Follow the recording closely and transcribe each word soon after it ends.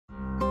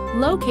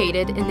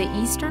Located in the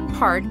eastern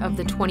part of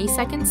the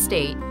 22nd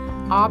state,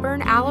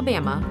 Auburn,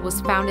 Alabama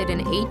was founded in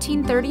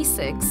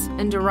 1836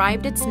 and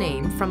derived its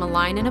name from a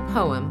line in a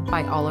poem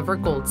by Oliver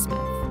Goldsmith.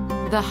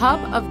 The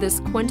hub of this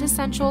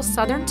quintessential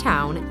southern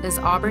town is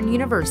Auburn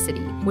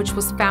University, which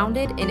was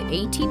founded in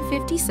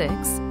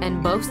 1856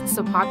 and boasts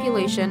a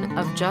population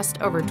of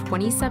just over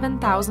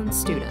 27,000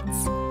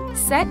 students.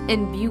 Set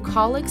in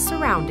bucolic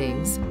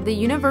surroundings, the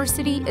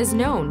university is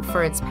known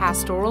for its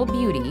pastoral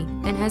beauty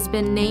and has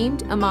been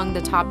named among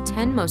the top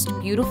 10 most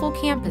beautiful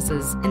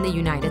campuses in the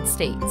United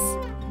States.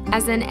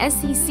 As an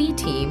SEC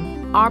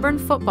team, Auburn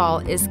football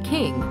is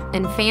king,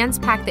 and fans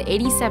pack the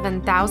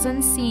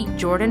 87,000-seat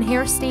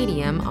Jordan-Hare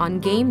Stadium on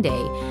game day,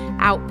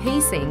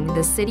 outpacing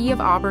the city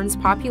of Auburn's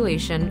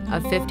population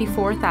of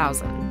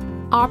 54,000.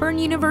 Auburn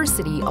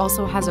University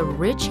also has a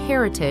rich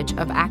heritage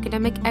of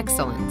academic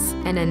excellence,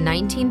 and in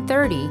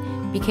 1930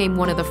 became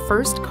one of the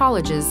first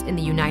colleges in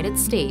the United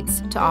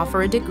States to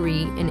offer a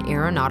degree in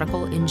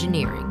aeronautical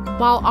engineering.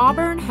 While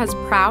Auburn has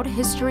proud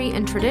history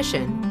and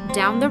tradition,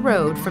 down the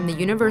road from the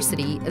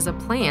university is a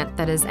plant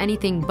that is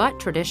anything but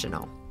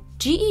traditional.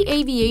 GE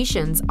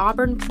Aviation's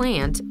Auburn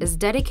plant is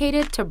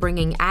dedicated to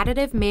bringing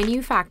additive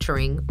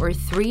manufacturing, or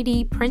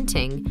 3D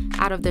printing,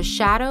 out of the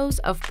shadows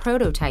of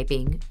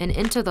prototyping and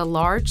into the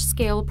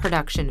large-scale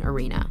production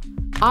arena.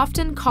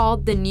 Often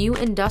called the new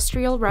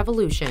industrial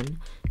revolution,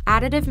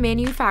 additive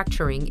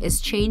manufacturing is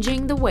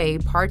changing the way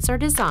parts are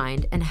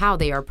designed and how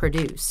they are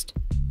produced.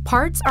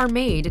 Parts are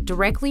made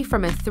directly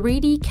from a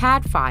 3D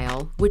CAD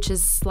file, which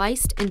is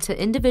sliced into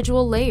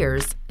individual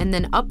layers and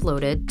then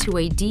uploaded to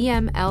a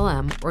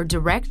DMLM, or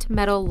direct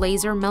metal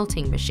laser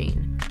melting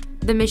machine.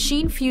 The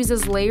machine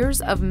fuses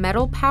layers of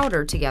metal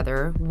powder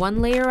together,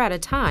 one layer at a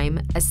time,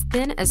 as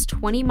thin as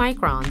 20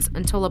 microns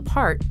until a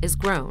part is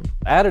grown.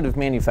 Additive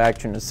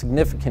manufacturing is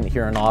significant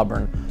here in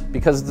Auburn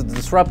because of the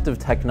disruptive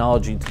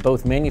technology to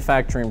both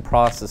manufacturing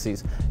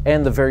processes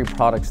and the very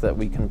products that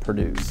we can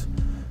produce.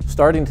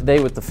 Starting today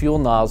with the fuel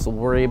nozzle,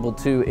 we're able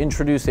to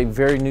introduce a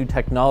very new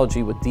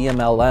technology with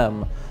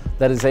DMLM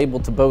that is able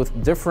to both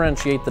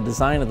differentiate the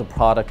design of the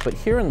product, but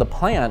here in the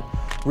plant,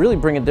 really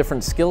bring a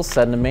different skill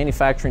set and a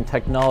manufacturing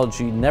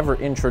technology never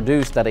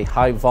introduced at a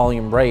high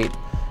volume rate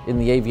in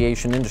the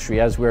aviation industry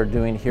as we are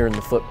doing here in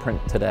the footprint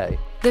today.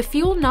 The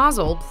fuel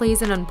nozzle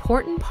plays an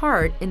important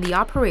part in the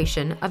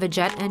operation of a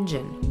jet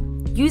engine.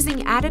 Using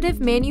additive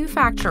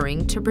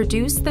manufacturing to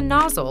produce the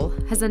nozzle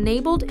has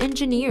enabled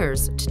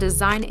engineers to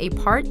design a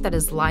part that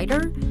is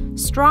lighter,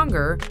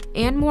 stronger,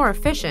 and more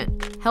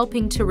efficient,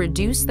 helping to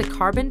reduce the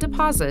carbon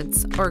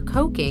deposits or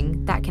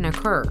coking that can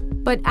occur.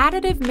 But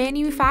additive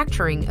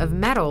manufacturing of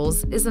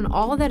metals isn't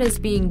all that is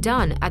being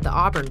done at the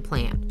Auburn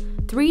plant.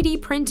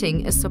 3D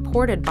printing is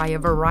supported by a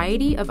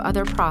variety of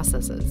other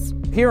processes.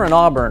 Here in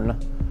Auburn,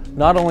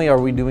 not only are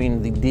we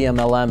doing the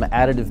DMLM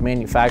additive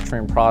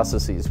manufacturing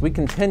processes, we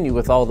continue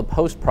with all the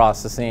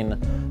post-processing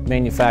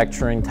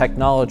manufacturing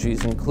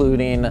technologies,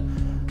 including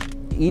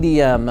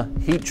EDM,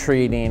 heat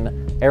treating,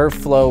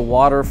 airflow,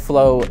 water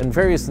flow, and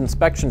various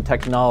inspection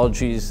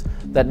technologies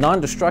that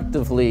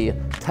non-destructively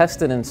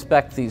test and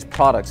inspect these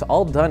products,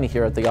 all done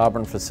here at the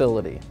Auburn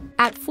facility.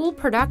 At full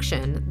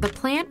production, the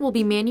plant will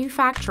be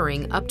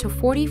manufacturing up to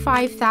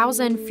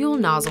 45,000 fuel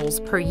nozzles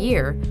per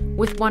year,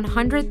 with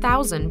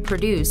 100,000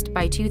 produced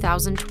by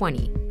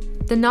 2020.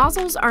 The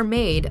nozzles are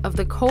made of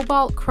the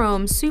cobalt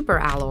chrome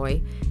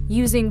superalloy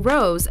using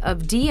rows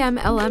of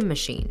DMLM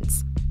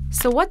machines.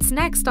 So what's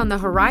next on the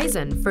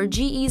horizon for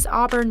GE's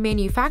Auburn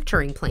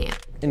manufacturing plant?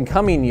 In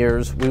coming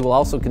years, we will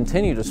also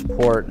continue to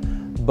support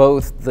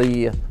both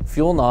the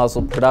fuel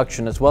nozzle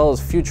production as well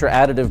as future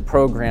additive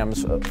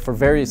programs for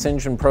various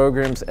engine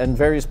programs and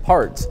various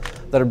parts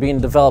that are being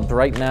developed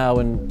right now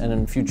and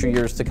in future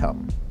years to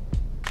come.